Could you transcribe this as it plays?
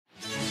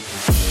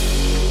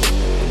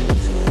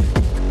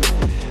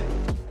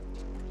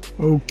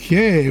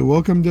Okay,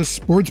 welcome to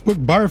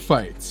Sportsbook Bar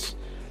Fights.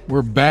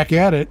 We're back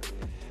at it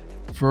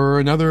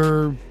for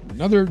another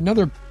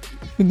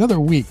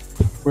week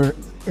where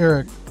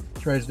Eric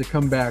tries to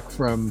come back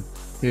from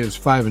his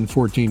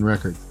 5-14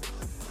 record.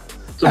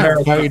 It's a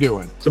marathon. How you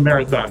doing? It's a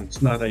marathon.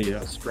 It's not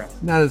a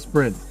sprint. Not a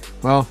sprint.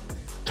 Well,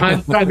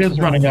 time is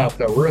running out,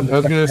 though. We're in the I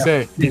was going to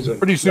say, season.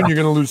 pretty soon you're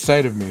going to lose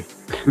sight of me.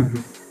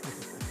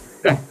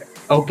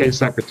 Okay,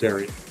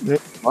 Secretary.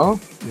 Well,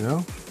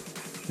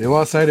 they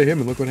lost sight of him,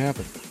 and look what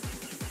happened.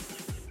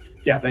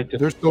 Yeah,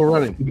 they're still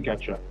running. We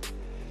got you.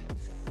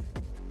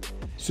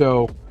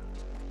 So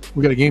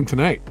we got a game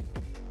tonight.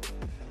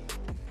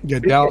 You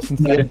got Dallas and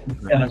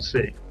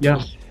NFC.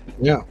 Yes.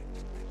 Yeah.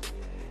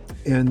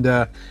 And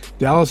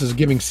Dallas is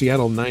giving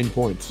Seattle 9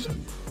 points.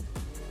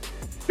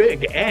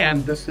 Big,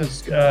 and this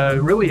is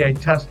really a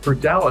test for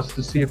Dallas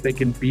to see if they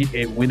can beat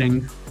a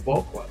winning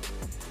ball club.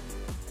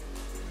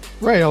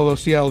 Right, although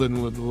Seattle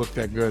didn't look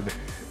that good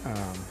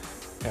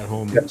at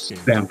home. Yes,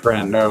 San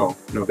Fran, no,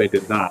 they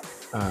did not.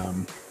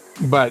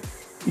 But,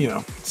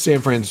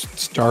 San Fran's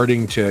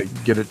starting to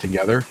get it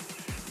together.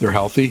 They're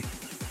healthy.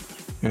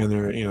 And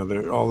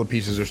they're all the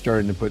pieces are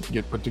starting to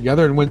get put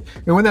together. And when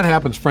that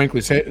happens,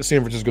 frankly, San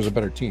Francisco's a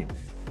better team.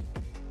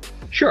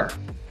 Sure.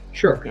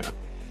 Yeah.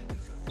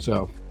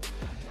 So,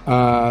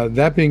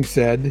 that being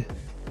said,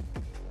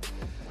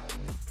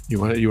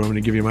 you want me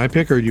to give you my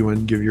pick, or do you want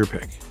to give your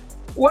pick?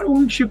 Why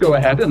don't you go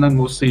ahead, and then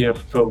we'll see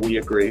if we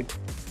agree.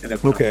 And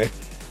if okay.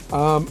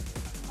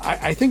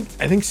 I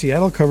think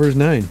Seattle covers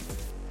 9.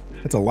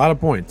 That's a lot of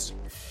points.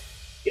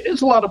 It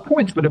is a lot of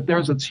points, but if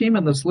there's a team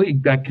in this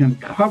league that can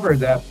cover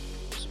that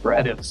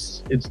spread,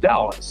 it's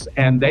Dallas,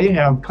 and they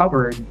have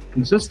covered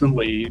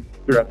consistently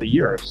throughout the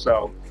year.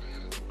 So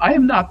I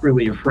am not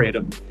really afraid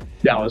of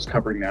Dallas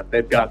covering that.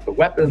 They've got the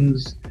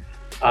weapons.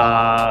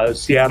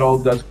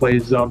 Seattle does play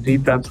zone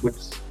defense, which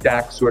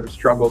Dak sort of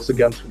struggles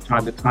against from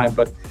time to time,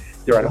 but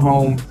they're at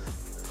home,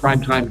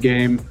 primetime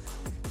game.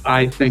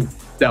 I think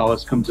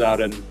Dallas comes out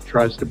and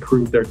tries to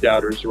prove their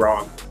doubters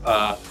wrong.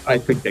 I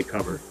think they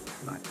cover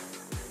tonight.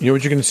 You know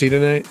what you're going to see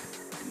tonight?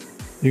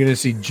 You're going to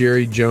see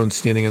Jerry Jones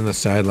standing on the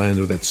sidelines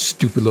with that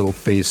stupid little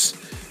face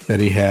that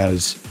he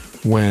has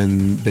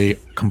when they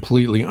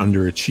completely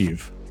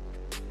underachieve.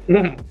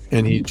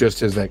 And he just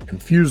has that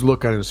confused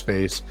look on his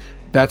face.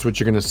 That's what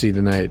you're going to see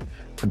tonight.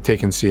 I'm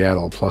taking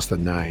Seattle plus the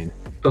 9.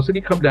 Doesn't he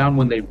come down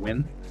when they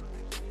win?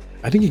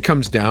 I think he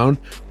comes down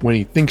when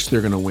he thinks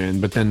they're going to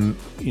win, but then,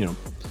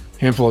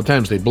 handful of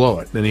times they blow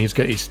it. Then he's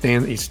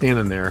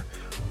standing there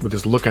with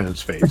this look on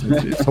his face.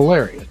 It's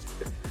hilarious.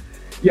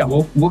 Yeah,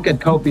 we'll get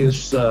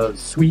copious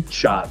sweet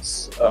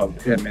shots of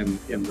him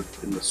in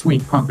the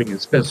suite pumping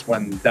his fist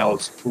when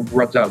Dallas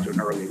runs out to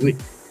an early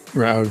lead.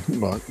 Right.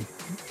 Well,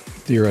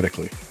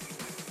 theoretically.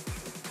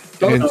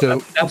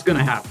 That's going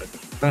to happen.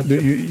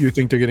 You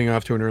think they're getting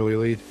off to an early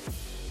lead?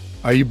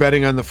 Are you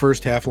betting on the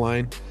first half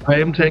line? I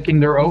am taking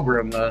their over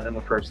in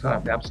the first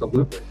half.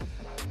 Absolutely.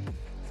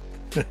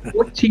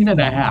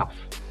 14.5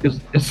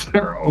 is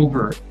their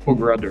over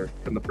under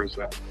in the first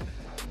half.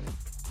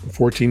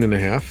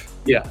 14.5?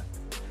 Yeah.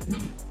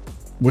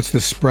 What's the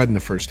spread in the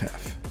first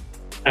half?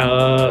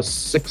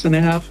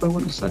 6.5, I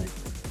want to say.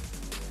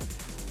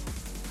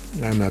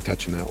 I'm not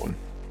touching that one.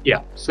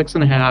 Yeah,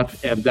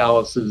 6.5, and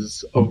Dallas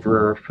is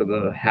over for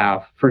the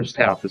first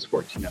half is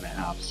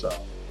 14.5. So,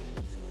 all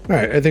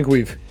right, I think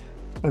we've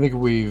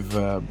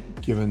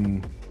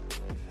given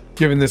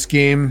this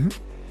game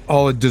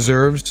all it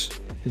deserves,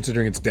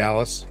 considering it's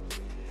Dallas.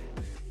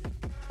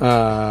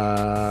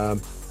 Al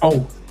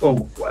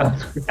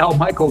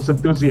Michaels'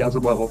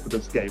 enthusiasm level for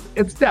this game.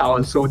 It's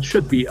Dallas, so it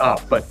should be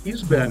up, but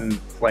he's been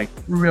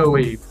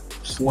really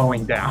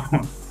slowing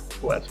down.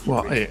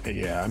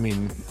 Yeah, I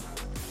mean,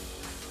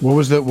 what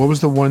was the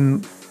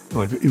one?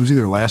 It was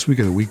either last week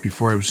or the week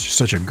before. It was just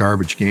such a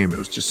garbage game. It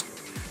was just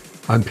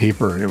on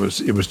paper, and it was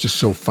just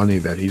so funny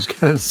that he's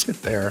gonna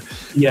sit there.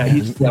 Yeah,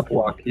 he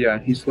sleptwalked. Yeah,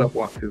 he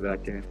sleptwalked through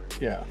that game.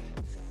 Yeah.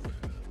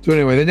 So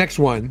anyway, the next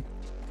one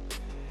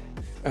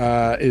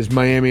is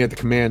Miami at the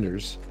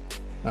Commanders.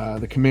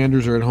 The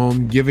Commanders are at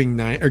home getting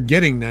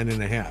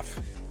 9.5.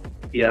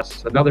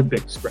 Yes, another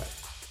big spread.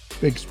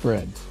 Big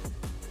spread.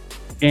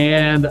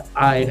 And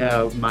I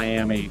have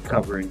Miami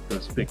covering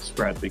this big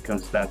spread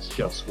because that's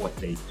just what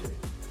they do.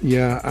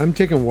 Yeah, I'm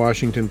taking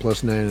Washington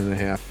plus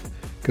 9.5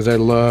 because I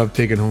love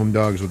taking home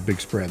dogs with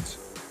big spreads.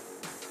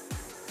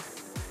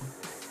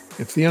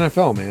 It's the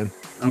NFL, man.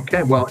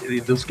 Okay, well,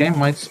 this game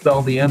might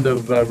spell the end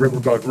of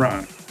Riverboat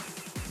Run.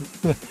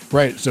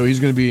 Right, so he's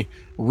going to be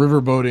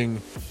riverboating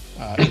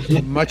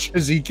as much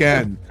as he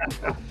can.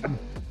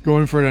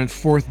 Going for it on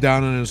 4th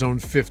down on his own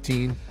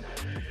 15.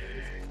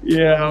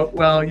 Yeah,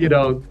 well,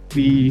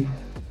 the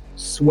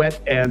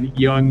sweat and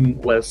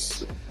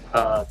youngless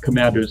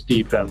Commanders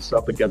defense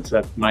up against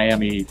that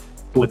Miami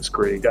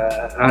blitzkrieg.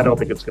 I don't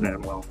think it's going to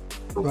end well.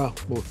 Well,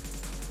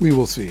 we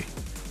will see.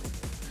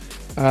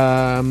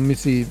 Let me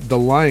see. The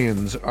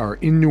Lions are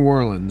in New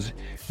Orleans,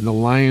 and the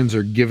Lions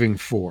are giving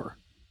 4.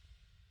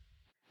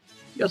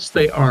 Yes,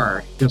 they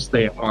are. Yes,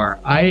 they are.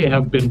 I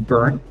have been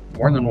burnt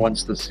more than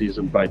once this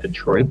season by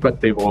Detroit, but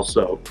they've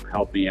also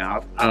helped me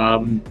out.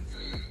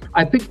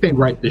 I think they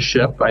right the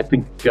ship. I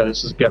think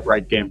this is a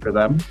get-right game for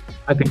them.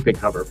 I think they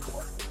cover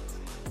 4.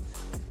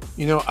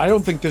 I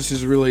don't think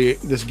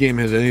this game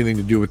has anything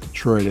to do with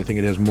Detroit. I think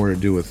it has more to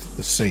do with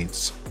the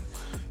Saints.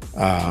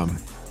 And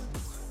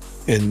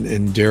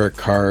Derek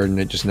Carr and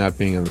it just not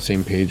being on the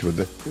same page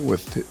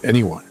with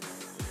anyone.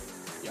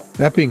 Yep.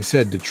 That being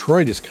said,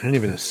 Detroit is kind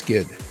of in a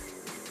skid.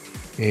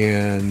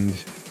 And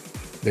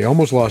they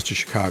almost lost to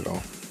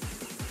Chicago.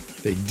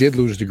 They did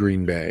lose to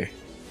Green Bay.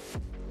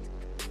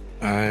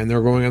 And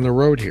they're going on the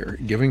road here,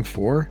 giving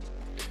 4.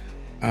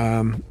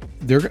 They're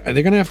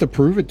going to have to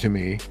prove it to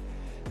me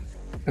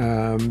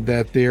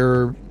that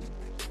they're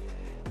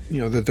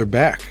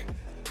back.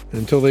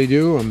 Until they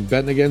do, I'm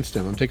betting against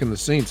them. I'm taking the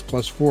Saints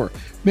 +4.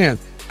 Man,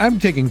 I'm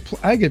taking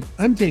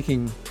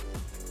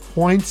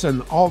points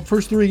on all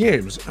first 3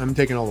 games. I'm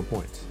taking all the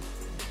points.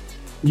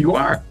 You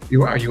are.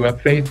 You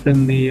have faith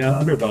in the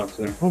underdogs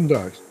there. Home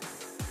dogs.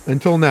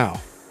 Until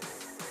now.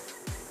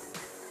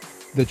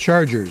 The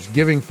Chargers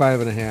giving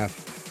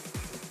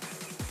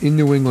 5.5 in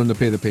New England to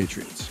play the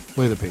Patriots.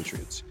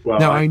 Well,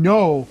 now, I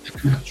know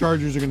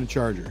Chargers are going to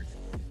charger.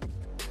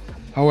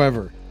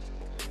 However,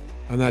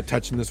 I'm not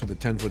touching this with a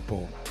 10-foot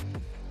pole.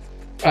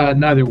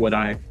 Neither would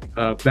I.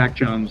 Mac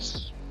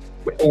Jones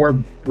or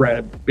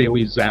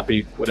Bailey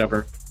Zappi,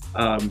 whatever.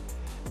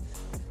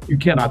 You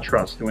cannot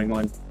trust New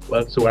England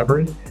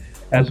whatsoever.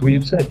 As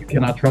we've said, you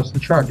cannot trust the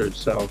Chargers.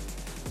 So,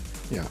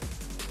 yeah,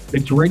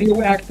 it's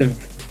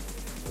radioactive.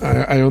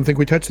 I don't think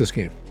we touch this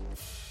game.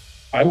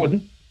 I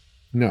wouldn't.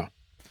 No.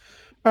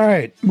 All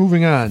right,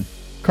 moving on.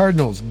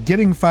 Cardinals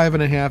getting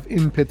 5.5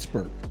 in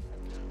Pittsburgh,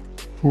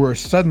 who are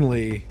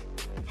suddenly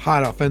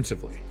hot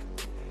offensively.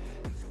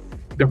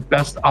 Their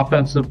best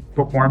offensive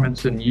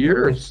performance in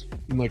years.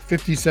 In like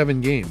 57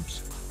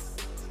 games.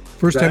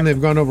 First time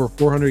they've gone over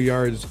 400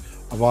 yards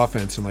of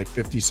offense in like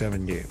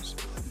 57 games.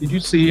 Did you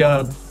see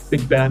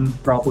Big Ben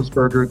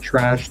Roethlisberger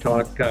trash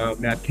talk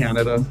Matt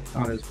Canada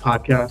on his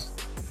podcast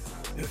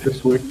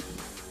this week?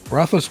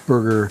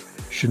 Roethlisberger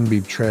shouldn't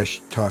be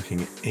trash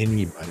talking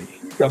anybody.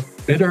 He's a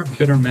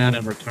bitter man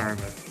in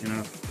retirement,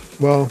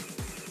 Well,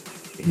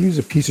 he was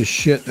a piece of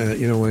shit,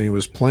 when he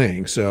was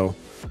playing. So,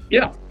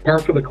 yeah, par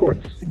for the course.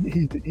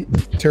 He's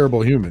a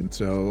terrible human.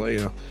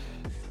 So,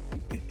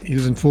 he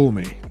doesn't fool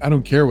me. I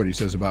don't care what he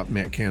says about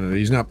Matt Canada.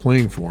 He's not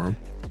playing for him.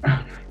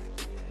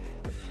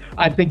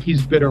 I think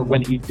he's bitter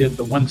when he did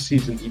the one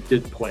season he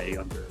did play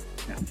under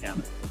Matt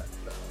Canada.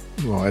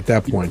 Well, at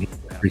that point,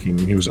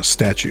 he was a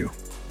statue.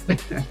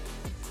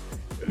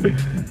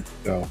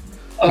 So,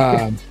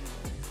 okay.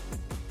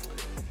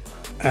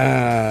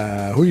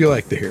 Who do you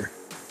like to hear?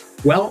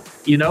 Well,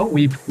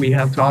 we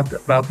have talked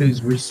about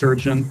these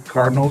resurgent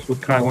Cardinals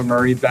with Kyler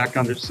Murray back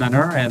under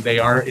center, and they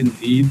are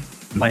indeed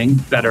playing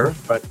better.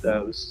 But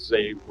this is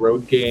a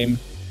road game.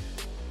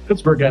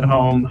 Pittsburgh at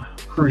home,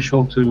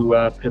 crucial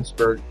to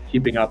Pittsburgh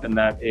keeping up in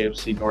that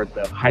AFC North,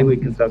 the highly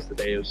contested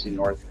AFC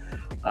North.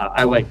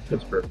 I like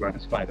Pittsburgh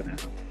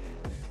 -5.5.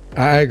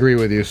 I agree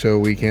with you, so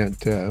we can't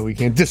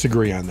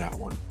disagree on that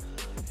one.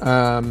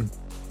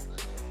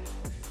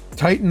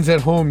 Titans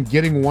at home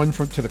getting 1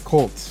 to the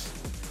Colts.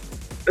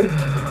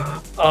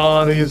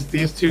 Oh,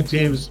 these two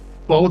teams,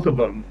 both of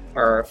them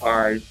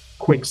are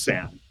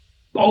quicksand.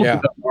 Both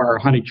of them are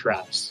honey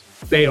traps.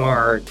 They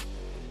are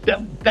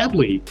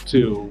deadly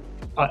to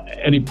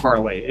any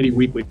parlay, any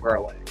weekly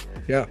parlay.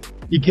 Yeah,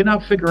 you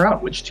cannot figure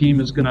out which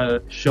team is going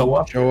to show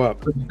up.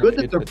 It's good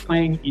that they're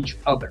playing each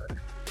other.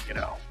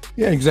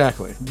 Yeah,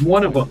 exactly.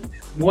 One of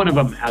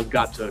them has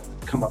got to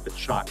come up and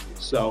shock you.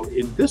 So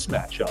in this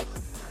matchup,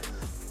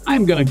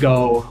 I'm going to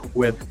go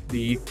with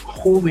the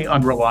wholly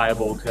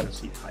unreliable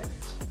Tennessee Titans.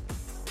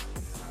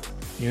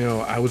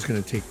 I was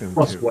going to take them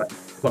plus too. What?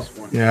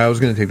 +1. Yeah, I was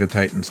going to take the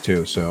Titans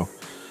too, so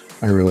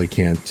I really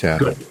can't.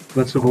 Good.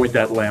 Let's avoid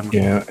that lamb.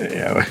 Yeah,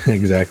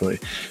 exactly.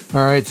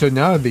 All right, so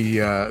now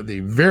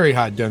the very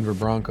hot Denver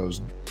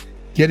Broncos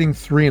getting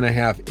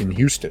 3.5 in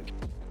Houston.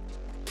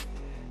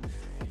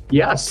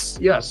 Yes.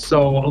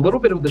 So a little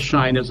bit of the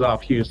shine is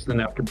off Houston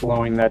after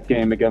blowing that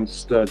game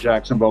against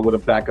Jacksonville with a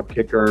backup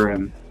kicker,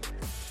 and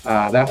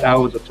that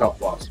was a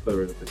tough loss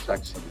for the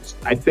Texans.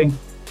 I think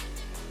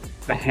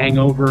the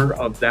hangover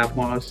of that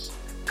loss,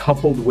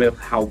 coupled with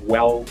how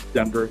well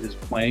Denver is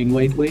playing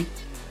lately,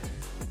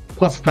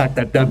 plus the fact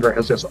that Denver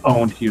has just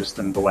owned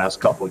Houston the last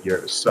couple of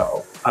years.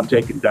 So I'm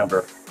taking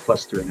Denver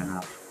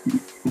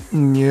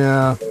 +3.5.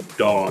 Yeah.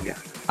 Dog.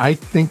 I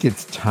think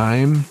it's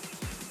time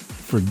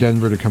for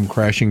Denver to come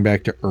crashing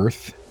back to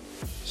earth.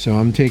 So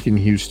I'm taking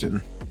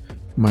Houston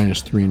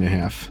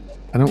 -3.5.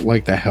 I don't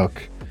like the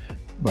hook,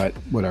 but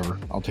whatever.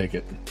 I'll take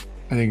it.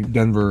 I think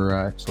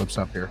Denver slips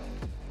up here.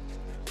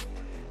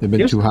 They've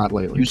been too hot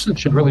lately. Houston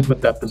should really put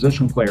that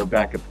position player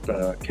back at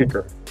the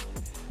kicker.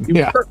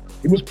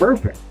 He was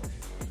perfect.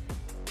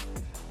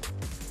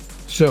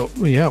 So,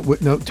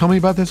 tell me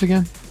about this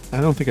again.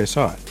 I don't think I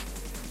saw it.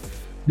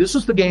 This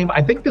is the game.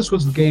 I think this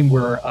was the game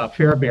where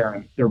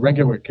Fairbairn, their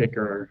regular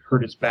kicker,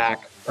 hurt his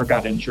back or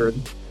got injured.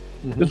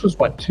 Mm-hmm. This was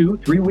what,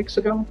 2-3 weeks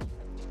ago?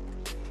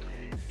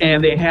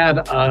 And they had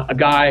a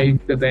guy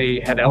that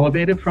they had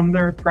elevated from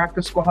their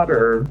practice squad,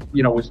 or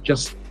was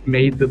just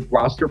made the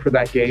roster for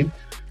that game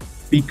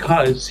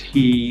because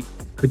he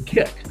could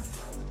kick.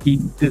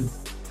 He did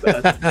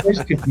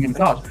voice kicking in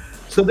college.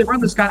 So they run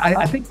this guy.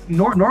 I think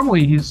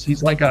normally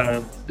he's like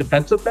a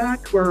defensive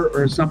back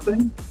or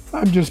something.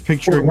 I'm just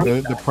picturing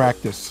the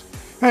practice.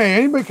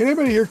 Hey, can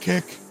anybody here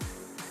kick?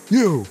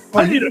 You. Oh,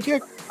 I need a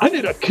kick. I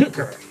need a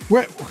kicker.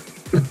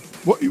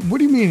 What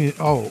do you mean?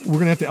 Oh, we're going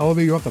to have to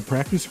elevate you off the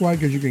practice squad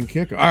because you can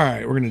kick? All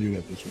right, we're going to do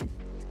that this week.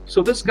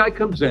 So this guy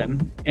comes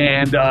in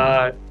and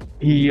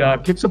he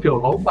kicks a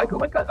field goal, like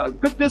a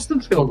good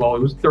distance field goal.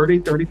 It was 30,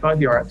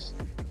 35 yards,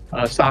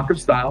 soccer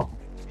style,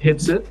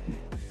 hits it.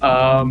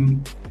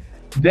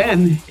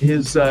 Then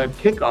his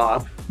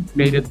kickoff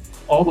made it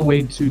all the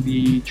way to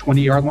the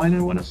 20-yard line,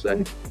 I want to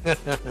say.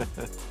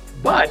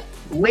 But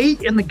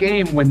late in the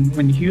game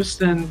when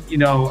Houston,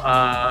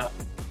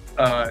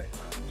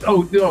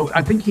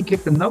 I think he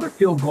kicked another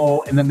field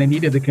goal, and then they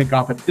needed the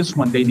kickoff. At this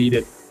one, they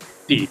needed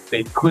deep.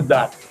 They could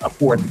not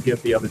afford to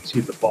give the other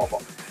team the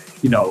ball.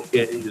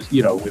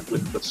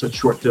 With such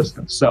short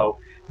distance. So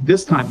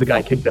this time, the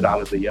guy kicked it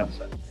out of the end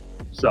zone.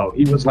 So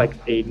he was like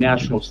a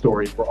national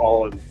story for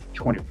all of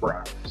 24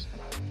 hours.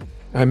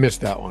 I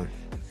missed that one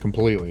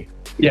completely.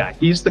 Yeah,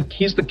 he's the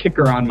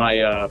kicker on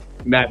my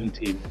Madden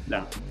team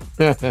now.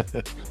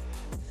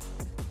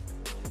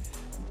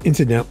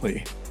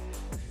 Incidentally,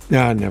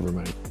 never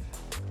mind.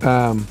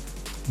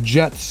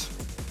 Jets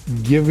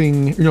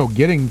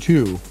getting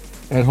 2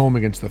 at home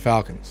against the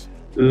Falcons.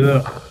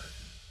 Ugh.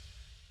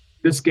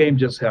 This game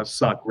just has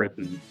suck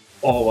written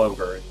all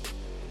over it.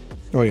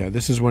 Oh yeah,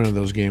 this is one of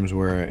those games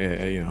where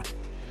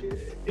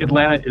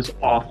Atlanta is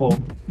awful.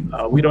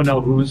 We don't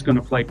know who's going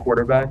to play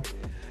quarterback.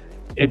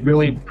 It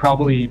really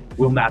probably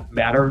will not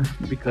matter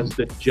because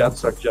the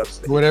Jets are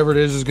just whatever it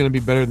is going to be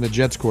better than the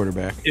Jets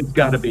quarterback. It's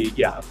got to be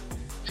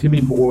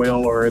Timmy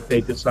Boyle, or if they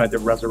decide to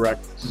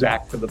resurrect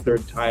Zach for the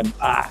third time.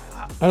 I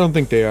don't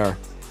think they are.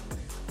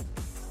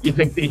 You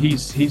think that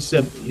he's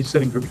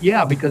sitting for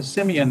because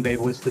Simeon they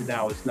listed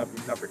now as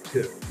number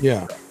 2.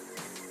 Yeah.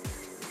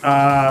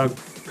 I'll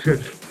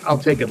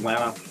take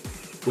Atlanta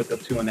with the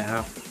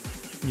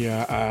 2.5.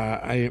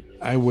 Yeah,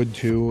 I would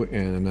too,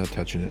 and I'm not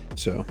touching it.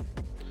 So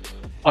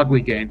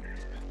ugly game.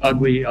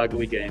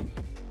 Ugly game.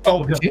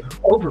 Oh,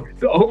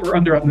 the over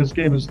under on this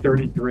game is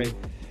 33.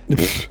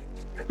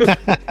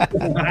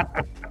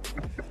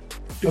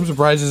 I'm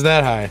surprised it's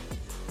that high.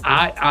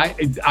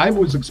 I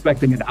was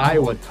expecting an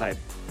Iowa type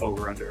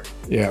over under.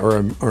 Yeah, or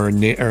an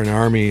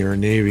Army or a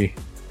Navy.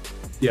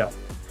 Yeah.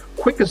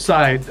 Quick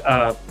aside,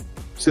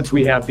 since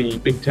we have the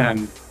Big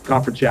Ten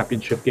Conference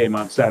Championship game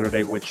on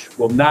Saturday, which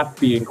will not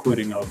be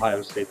including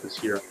Ohio State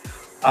this year.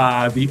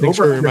 Thanks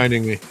for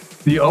reminding me.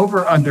 The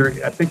over under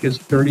I think is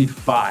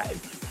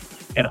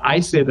 35, and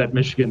I say that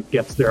Michigan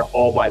gets there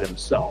all by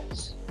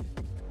themselves.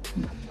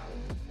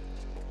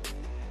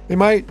 They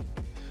might.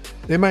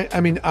 I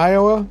mean,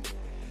 Iowa,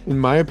 in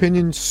my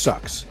opinion,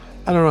 sucks.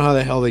 I don't know how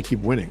the hell they keep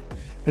winning.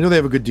 I know they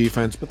have a good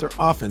defense, but their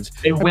offense.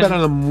 I bet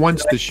on them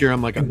once this year.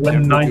 I'm like, I'm never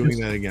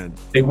doing that again.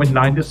 They win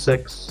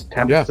 9-6,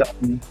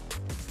 10-7.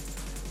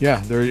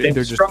 Yeah, they're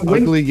just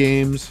ugly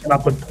games.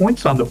 Not put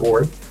points on the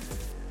board,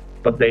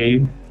 but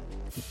they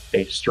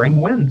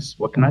string wins.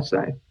 What can I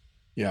say?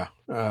 Yeah,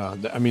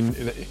 I mean,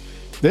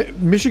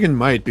 Michigan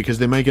might, because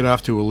they might get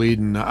off to a lead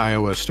and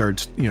Iowa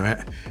starts,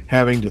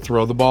 having to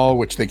throw the ball,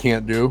 which they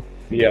can't do.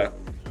 Yeah,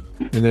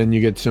 and then you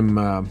get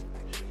some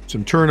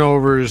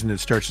turnovers, and it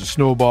starts to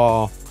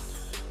snowball.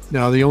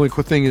 Now, the only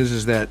cool thing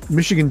is that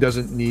Michigan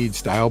doesn't need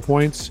style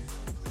points;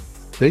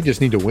 they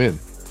just need to win.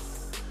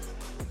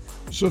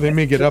 So they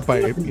may get up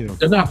by,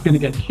 They're not going to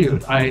get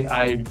cute.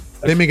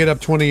 They may get up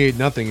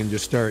 28-0 and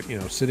just start,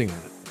 sitting on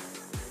it.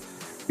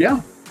 Yeah.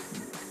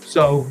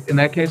 So in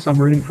that case, I'm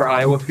rooting for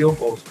Iowa field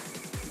goals.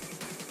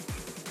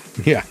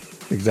 Yeah,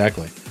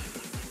 exactly.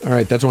 All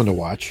right, that's one to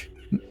watch.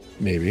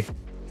 Maybe.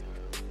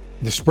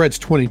 The spread's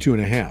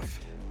 22.5.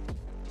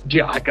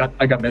 Yeah, I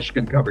got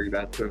Michigan covering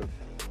that too.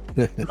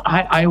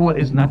 Iowa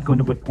is not going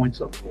to put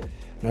points up for.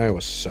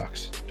 Iowa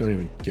sucks. Don't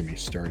even get me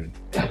started.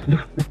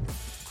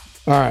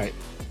 All right.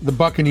 The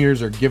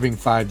Buccaneers are giving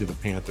 5 to the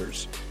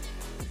Panthers.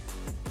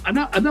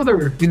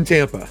 Another in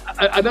Tampa.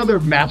 Another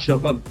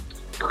matchup of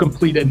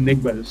complete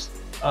enigmas.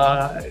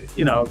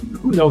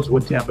 Who knows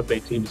what Tampa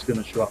Bay team is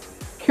going to show up.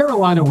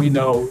 Carolina, we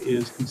know,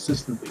 is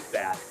consistently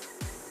bad.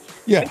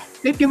 Yeah.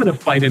 They've given a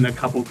fight in a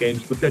couple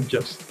games, but they're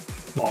just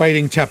the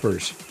Fighting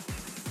Tuppers.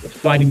 The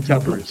Fighting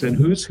Tuppers. And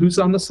who's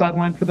on the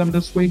sideline for them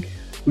this week?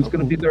 Who's going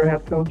to be their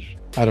head coach?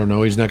 I don't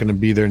know. He's not going to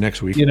be there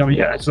next week.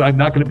 So I'm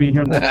not going to be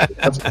here next week.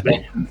 That's the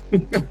thing.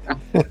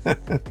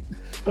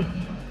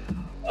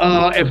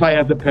 If I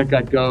had to pick,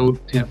 I'd go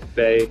Tampa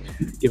Bay,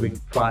 giving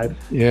 5.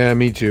 Yeah,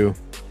 me too.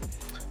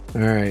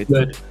 All right.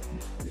 Good.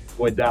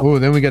 Avoid that. Oh,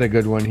 then we got a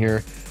good one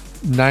here.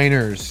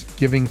 Niners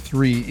giving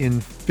 3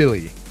 in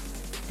Philly.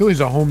 Philly's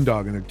a home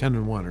dog, and they're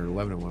 10-1 or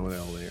 11-1, what the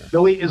hell they are.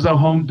 Philly is a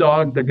home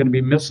dog. They're going to be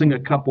missing a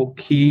couple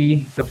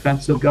key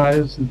defensive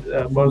guys,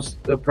 most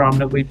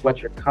prominently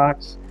Fletcher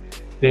Cox.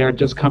 They are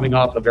just coming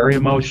off a very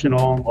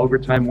emotional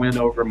overtime win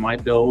over my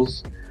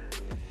Bills.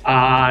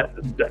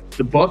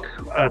 The book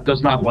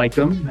does not like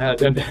them.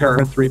 They're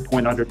a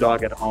 3-point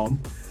underdog at home.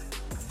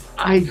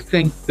 I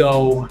think,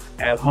 though,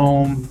 at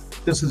home,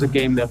 this is a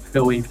game that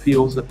Philly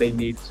feels that they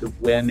need to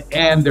win,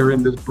 and they're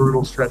in this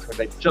brutal stretch where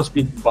they've just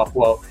beaten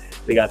Buffalo.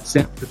 They got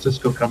San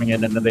Francisco coming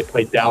in, and then they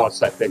play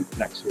Dallas, I think,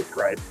 next week,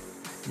 right?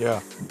 Yeah.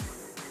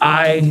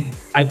 I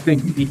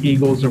think the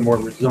Eagles are more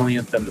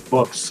resilient than the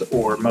books,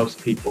 or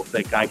most people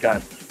think. I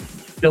got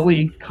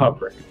Philly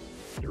covering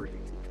 3.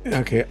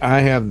 Okay, I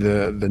have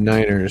the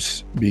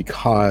Niners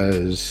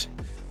because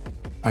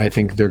I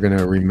think they're going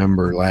to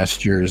remember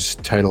last year's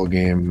title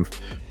game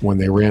when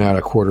they ran out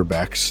of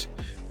quarterbacks,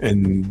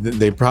 and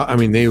they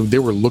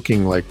were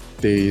looking like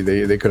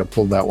they could have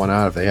pulled that one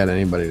out if they had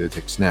anybody to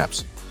take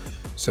snaps.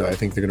 So I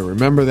think they're going to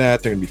remember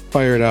that. They're going to be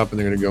fired up, and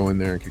they're going to go in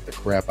there and kick the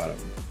crap out of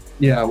them.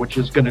 Yeah, which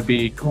is going to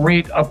be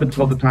great up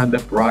until the time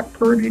that Brock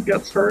Purdy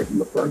gets hurt in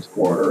the first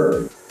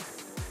quarter.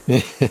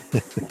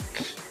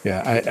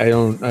 Yeah, I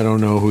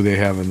don't know who they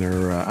have in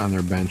their on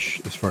their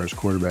bench as far as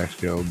quarterbacks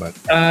go, but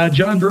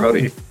John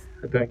Brody,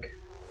 I think.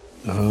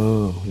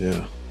 Oh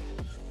yeah,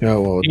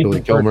 well, Billy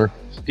Gilmer,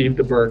 Steve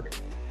DeBerg,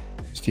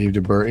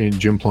 and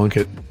Jim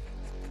Plunkett,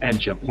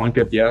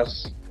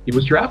 yes. He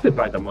was drafted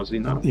by them, was he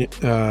not? Yeah,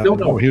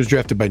 no, he was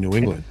drafted by New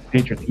England.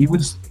 Patriots. He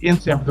was in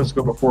San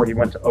Francisco before he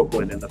went to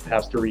Oakland in the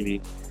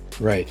Pastorini.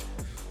 Right.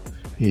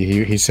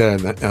 He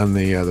sat on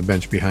the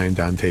bench behind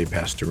Dante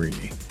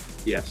Pastorini.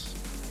 Yes.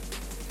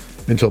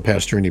 Until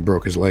Pastorini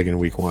broke his leg in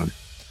week 1.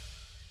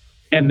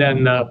 And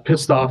then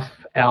pissed off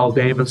Al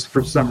Davis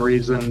for some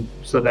reason,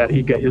 so that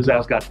his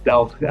ass got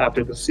dealt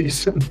after the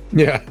season.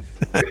 Yeah.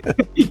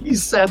 He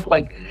said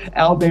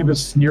Al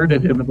Davis sneered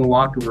at him in the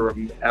locker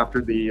room after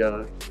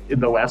in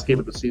the last game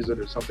of the season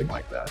or something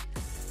like that.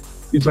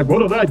 He's like, "What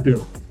did I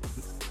do?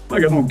 I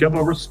don't get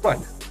no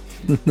respect."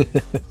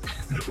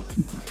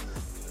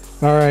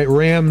 All right,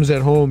 Rams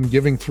at home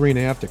giving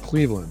 3.5 to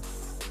Cleveland.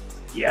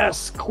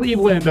 Yes,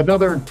 Cleveland,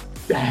 another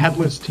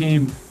headless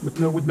team with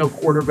no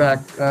quarterback.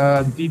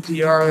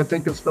 DTR, I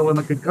think, is still in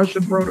the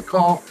concussion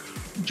protocol.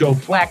 Joe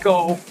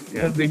Flacco,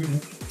 the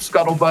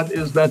scuttlebutt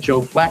is that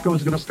Joe Flacco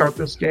is going to start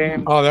this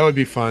game. Oh, that would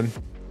be fun.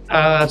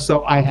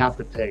 So I have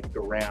to take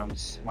the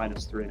Rams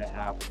minus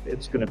 3.5.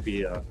 It's going to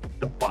be a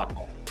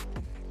debacle.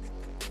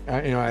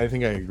 I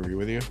think I agree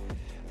with you.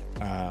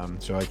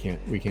 So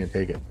we can't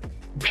take it.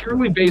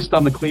 Purely based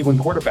on the Cleveland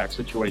quarterback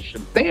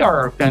situation. They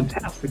are a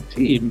fantastic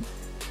team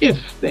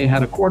if they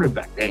had a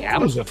quarterback. They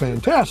have. He's a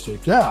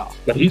fantastic, yeah.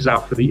 But he's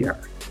out for the year.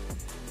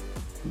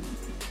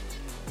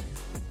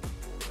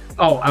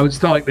 Oh, I was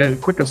telling a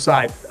quick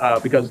aside,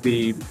 because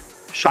the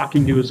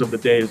shocking news of the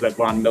day is that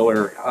Von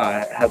Miller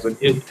has an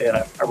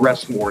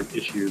arrest warrant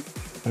issued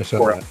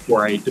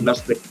for a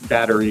domestic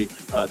battery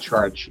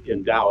charge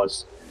in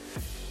Dallas.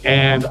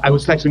 And I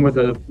was texting with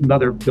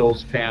another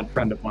Bills fan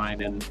friend of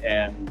mine,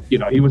 and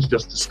he was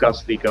just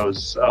disgusted. He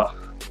goes,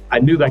 I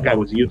knew that guy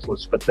was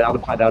useless, but now to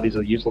find out he's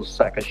a useless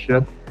sack of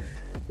shit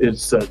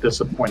is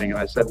disappointing. And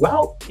I said,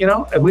 well,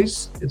 at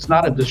least it's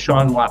not a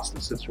Deshaun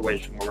Watson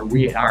situation where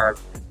we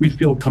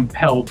feel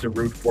compelled to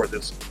root for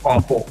this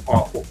awful,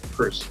 awful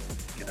person.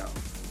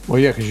 Well,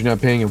 yeah, because you're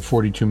not paying him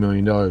 $42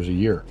 million a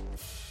year.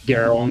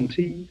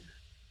 Guaranteed.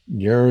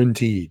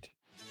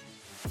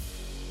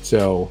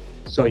 So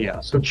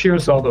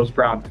cheers to all those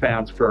Brown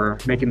fans for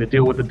making the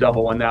deal with the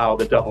devil, and now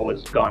the devil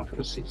is gone for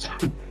the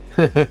season.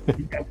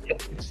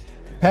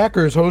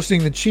 Packers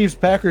hosting the Chiefs.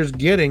 Packers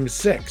getting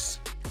 6.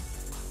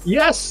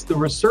 Yes, the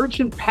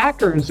resurgent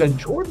Packers, and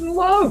Jordan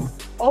Love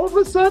all of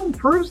a sudden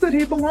proves that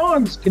he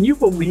belongs. Can you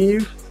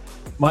believe,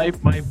 my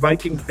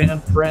Viking fan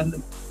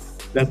friend,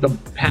 that the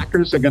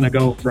Packers are going to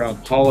go from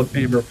Hall of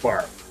Famer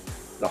Favre,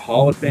 the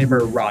Hall of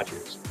Famer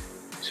Rodgers,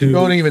 to...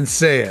 Don't even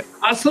say it.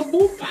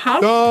 Possible?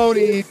 Don't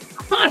even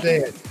say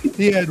it.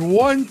 He had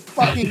one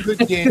fucking good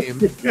game,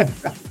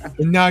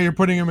 and now you're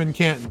putting him in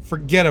Canton.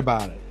 Forget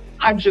about it.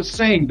 I'm just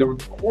saying the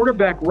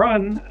quarterback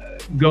run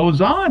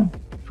goes on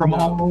from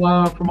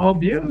all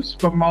views,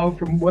 from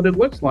what it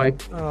looks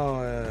like.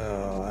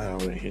 I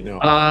don't really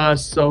know.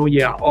 So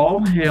yeah,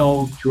 all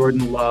hail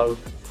Jordan Love.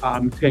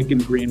 I'm taking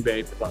Green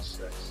Bay plus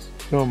 6.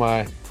 So am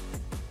I.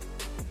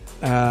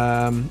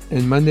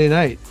 And Monday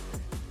night,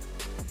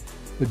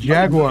 the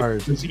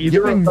Jaguars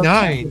giving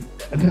 9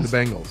 to the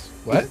Bengals.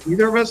 What? Does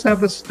either of us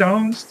have the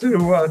stones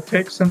to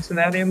take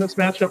Cincinnati in this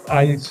matchup?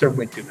 I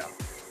certainly do not.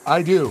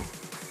 I do.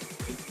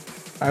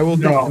 I will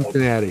take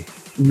Cincinnati.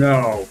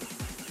 No.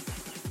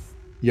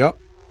 Yep.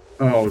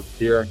 Oh,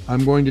 dear.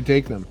 I'm going to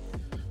take them.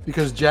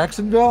 Because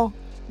Jacksonville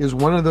is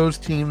one of those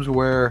teams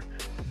where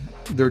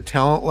their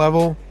talent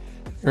level,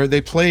 or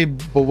they play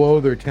below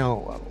their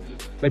talent level.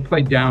 They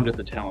play down to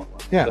the talent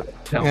level.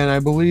 Yeah. And I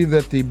believe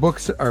that the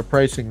books are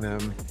pricing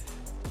them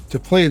to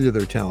play to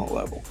their talent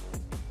level.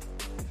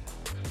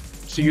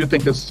 So you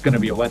think this is going to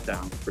be a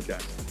letdown for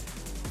Jacksonville?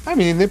 I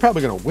mean, they're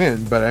probably going to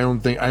win, but I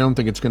don't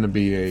think it's going to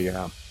be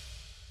a.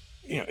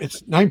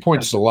 It's 9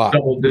 points is a lot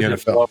in the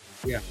NFL.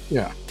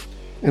 Yeah,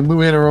 and Lou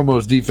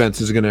Anarumo's defense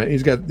is gonna.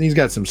 He's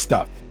got some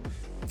stuff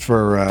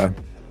for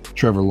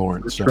Trevor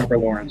Lawrence. Trevor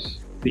Lawrence,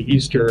 the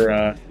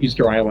Easter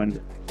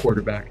Island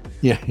quarterback.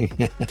 Yeah,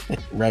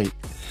 right.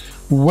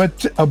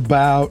 What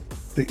about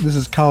this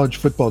is college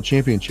football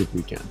championship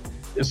weekend?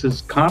 This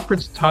is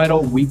conference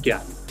title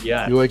weekend.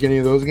 Yeah. You like any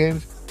of those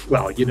games?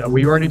 Well,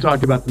 we already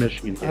talked about the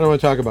Michigan game. I don't want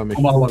to talk about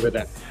Michigan. I'm all over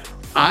that.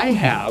 I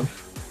have,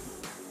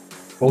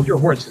 hold your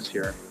horses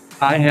here.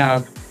 I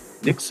have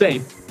Nick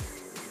Saban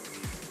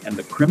and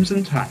the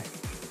Crimson Tide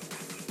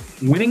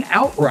winning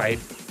outright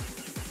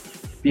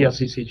the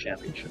SEC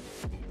championship.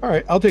 All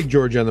right, I'll take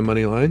Georgia on the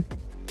money line.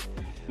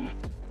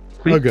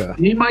 Please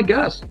be my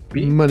guest.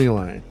 Money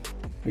line.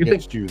 You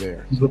think you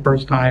there? This is the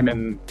first time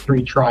in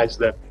 3 tries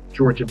that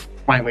Georgia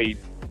finally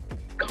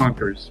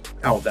conquers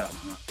Alabama.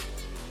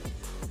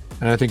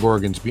 And I think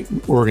Oregon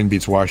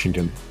beats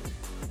Washington,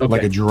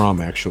 like a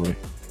drum, actually.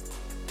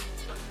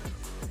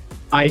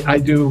 I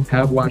do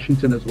have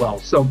Washington as well.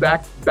 So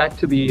back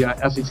to the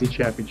SEC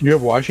championship. You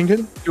have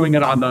Washington? Doing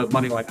it on the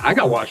money line. I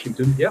got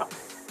Washington. Yeah.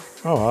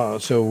 Oh,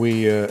 so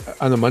we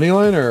on the money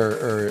line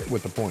or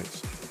with the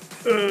points?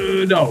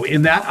 No,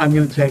 in that I'm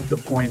going to take the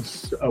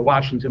points.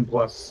 Washington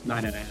plus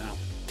 9.5.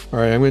 All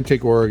right, I'm going to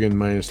take Oregon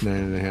minus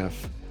 9.5.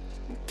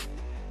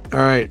 All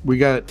right, we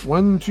got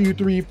 1, 2,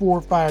 3,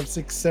 4, 5,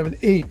 6, 7,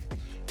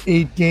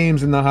 8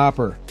 games in the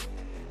hopper.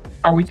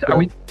 Are we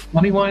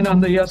money line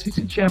on the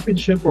SEC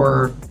championship,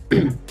 or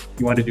you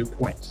want to do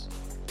points?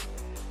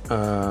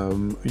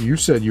 You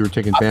said you were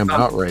taking Bama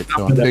outright,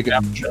 so I'm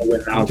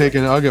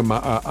taking I'll give them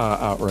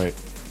outright.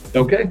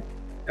 Okay,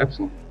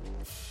 excellent.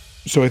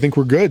 So I think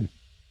we're good.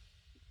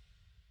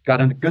 Got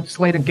a good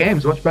slate of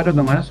games, much better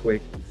than last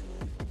week.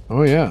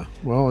 Oh yeah.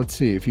 Well, let's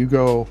see. If you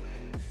go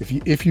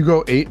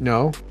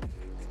 8-0,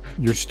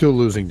 you're still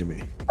losing to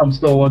me. I'm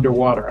still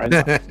underwater. I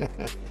know.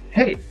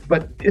 Hey,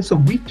 but it's a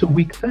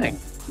week-to-week thing,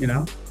 you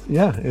know?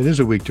 Yeah, it is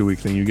a week-to-week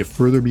thing. You get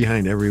further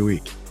behind every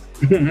week.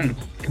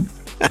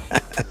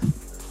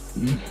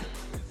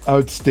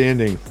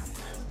 Outstanding.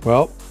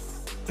 Well,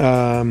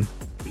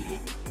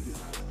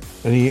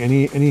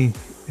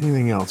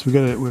 anything else?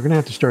 We're gonna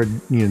have to start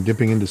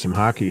dipping into some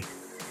hockey.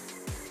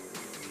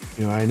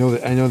 I know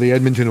the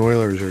Edmonton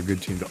Oilers are a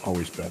good team to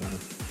always bet on.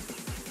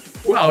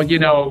 Well,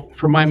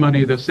 for my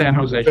money, the San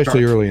Jose especially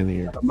Sharks early in the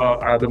year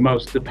are the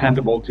most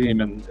dependable team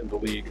in the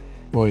league.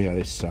 Well, yeah,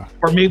 they suck.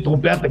 For me to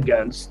bet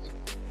against.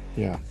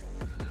 Yeah,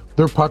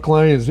 their puck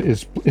line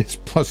is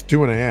plus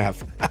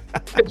 2.5.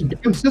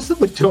 It's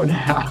consistently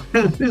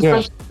 2.5,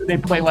 especially when they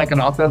play like an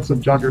offensive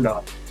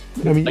juggernaut.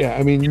 I mean,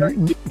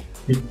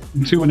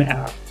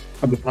 2.5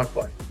 on the puck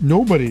line.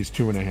 Nobody's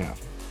 2.5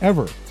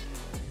 ever,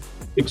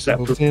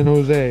 except for San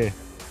Jose.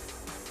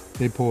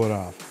 They pull it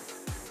off.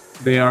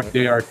 They are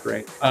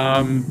great.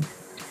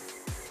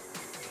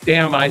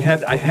 Damn, I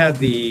had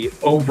the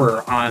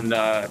over on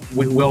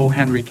will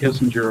Henry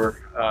Kissinger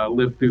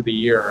live through the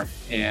year,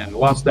 and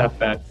lost that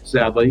bet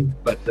sadly.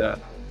 But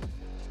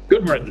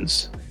good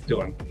riddance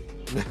to him.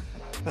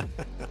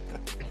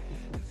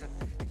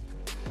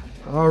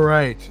 All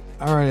right.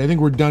 I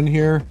think we're done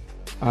here.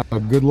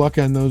 Good luck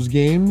on those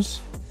games.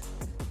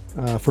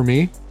 For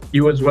me.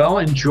 You as well.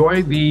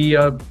 Enjoy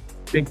the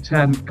Big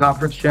Ten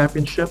Conference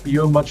Championship.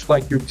 You, much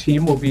like your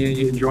team, will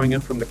be enjoying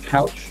it from the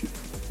couch.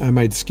 I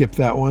might skip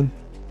that one.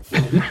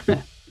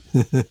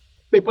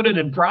 They put it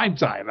in prime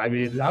time. I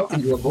mean, how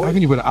can you avoid it? How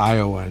can you put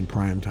Iowa in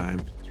prime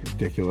time? It's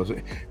ridiculous.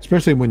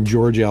 Especially when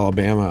Georgia,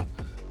 Alabama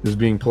is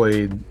being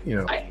played,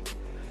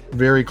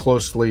 very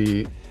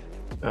closely.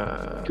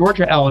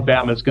 Georgia,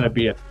 Alabama is going to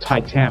be a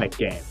titanic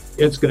game.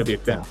 It's going to be a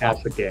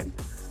fantastic game.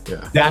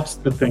 Yeah. That's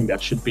the thing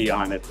that should be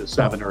on at the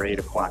 7 or 8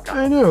 o'clock.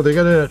 I know. They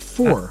got it at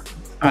 4.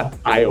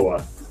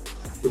 Iowa.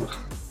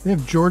 They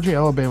have Georgia,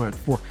 Alabama at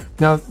 4.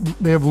 Now,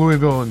 they have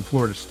Louisville and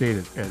Florida State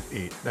at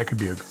 8. That could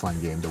be a fun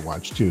game to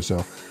watch, too.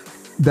 So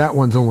that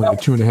one's only a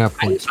 2.5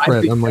 point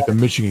spread, unlike the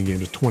Michigan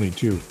game is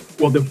 22.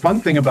 Well, the fun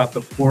thing about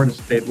the Florida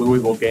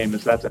State-Louisville game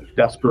is that's a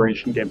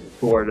desperation game for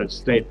Florida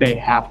State. They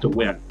have to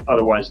win.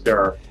 Otherwise,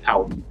 they're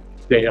out.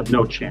 They have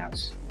no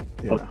chance.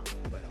 Yeah.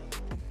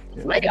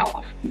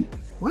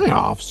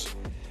 Playoffs.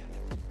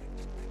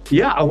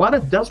 Yeah, a lot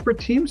of desperate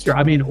teams here.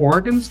 I mean,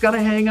 Oregon's got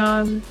to hang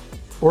on.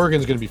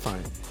 Oregon's going to be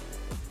fine.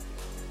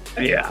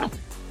 Yeah.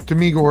 To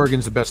me,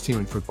 Oregon's the best team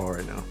in football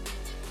right now.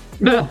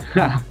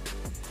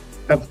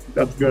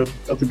 That's good.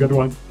 That's a good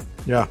one.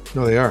 Yeah,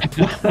 no, they are.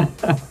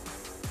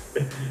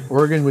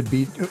 Oregon would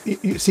beat.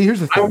 See, here's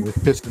the thing that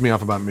pisses me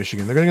off about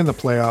Michigan. They're going to get in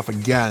the playoff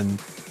again,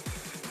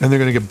 and they're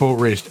going to get boat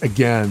raced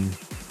again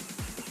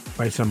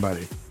by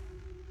somebody.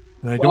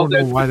 And I don't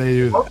know why they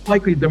do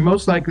that. They're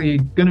most likely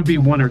going to be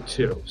 1 or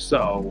 2.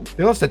 So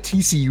they lost to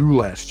TCU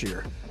last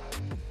year.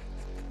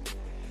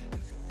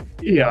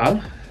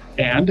 Yeah,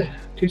 and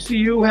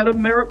TCU had a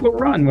miracle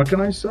run. What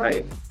can I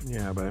say?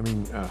 Yeah, but I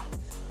mean,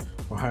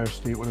 Ohio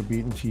State would have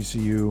beaten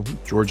TCU.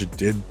 Georgia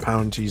did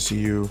pound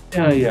TCU.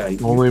 Yeah.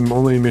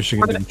 Only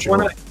Michigan didn't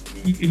show.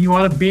 You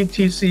want to beat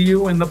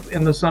TCU in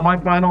the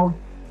semifinal?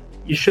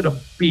 You should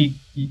have beat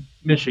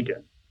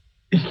Michigan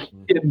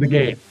in the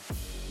game.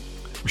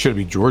 We should have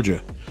beat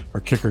Georgia. Our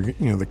kicker,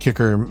 the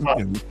kicker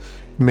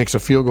makes a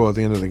field goal at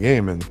the end of the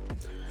game, and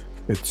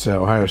it's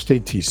Ohio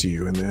State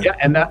TCU in there. Yeah,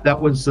 and that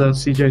was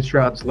C.J.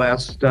 Stroud's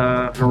last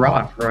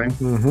hurrah, right?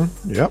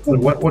 Mm-hmm. Yep.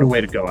 What a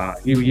way to go out.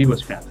 He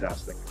was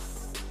fantastic.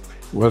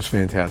 Was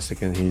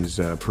fantastic, and he's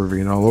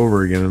proving it all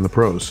over again in the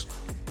pros.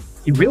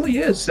 He really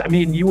is. I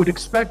mean, you would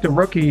expect a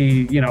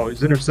rookie,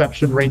 his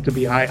interception rate to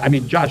be high. I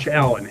mean, Josh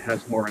Allen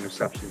has more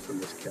interceptions than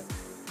this kid.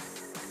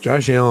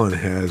 Josh Allen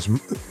has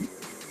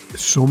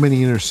so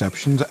many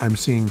interceptions. I'm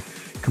seeing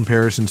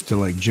comparisons to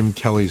like Jim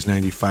Kelly's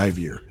 95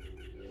 year.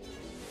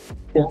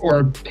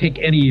 Or take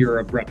any year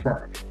of Brett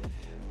Favre.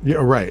 Yeah,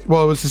 right.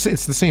 Well, it's the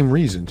same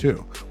reason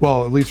too.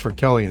 Well, at least for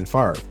Kelly and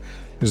Favre,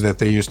 is that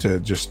they used to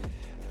just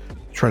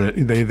try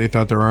to. They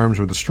thought their arms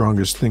were the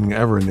strongest thing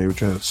ever, and they would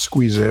try to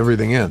squeeze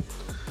everything in.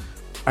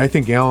 I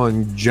think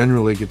Allen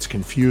generally gets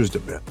confused a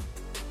bit,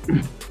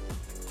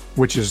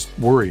 which is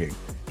worrying.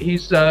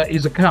 He's a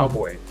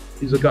cowboy.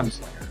 He's a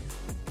gunslinger.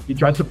 He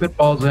tries to fit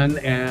balls in,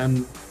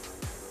 and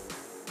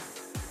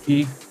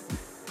he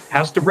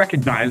has to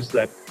recognize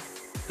that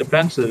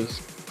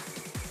defenses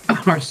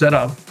are set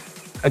up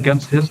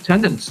against his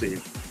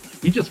tendency.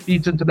 He just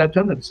feeds into that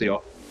tendency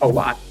a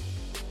lot.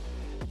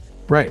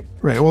 Right.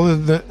 Well,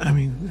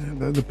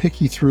 the pick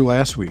he threw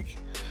last week,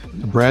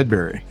 the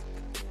Bradbury.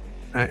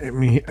 I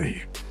mean,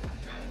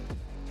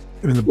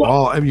 the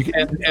ball. I mean,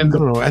 I don't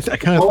know. I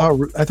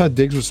thought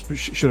Diggs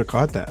should have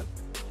caught that.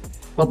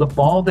 Well, the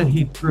ball that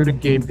he threw to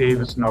Gabe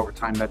Davis in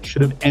overtime, that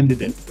should have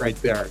ended it right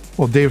there.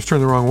 Well, Davis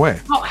turned the wrong way.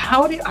 Well,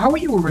 how are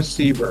you a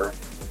receiver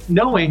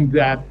knowing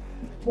that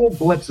full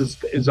blitz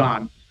is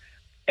on,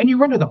 and you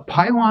run to the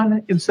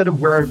pylon instead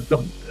of where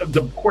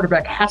the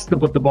quarterback has to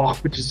put the ball,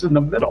 which is in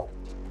the middle?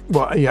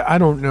 Well, yeah, I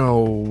don't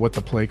know what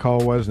the play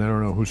call was, and I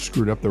don't know who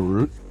screwed up the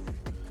route.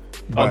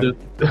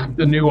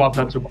 The new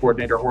offensive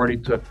coordinator already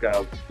took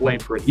blame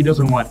for it. He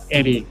doesn't want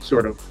any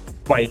sort of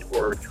fight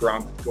or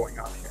drama going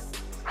on here.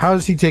 How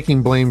is he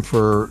taking blame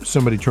for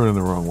somebody turning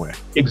the wrong way?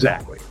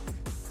 Exactly.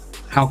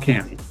 How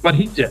can he? But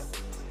he did.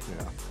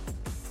 Yeah.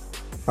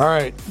 All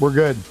right, we're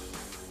good.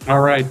 All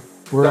right.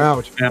 We're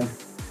out. Man.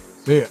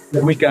 See ya.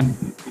 Good weekend.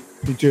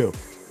 You too.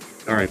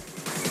 All right.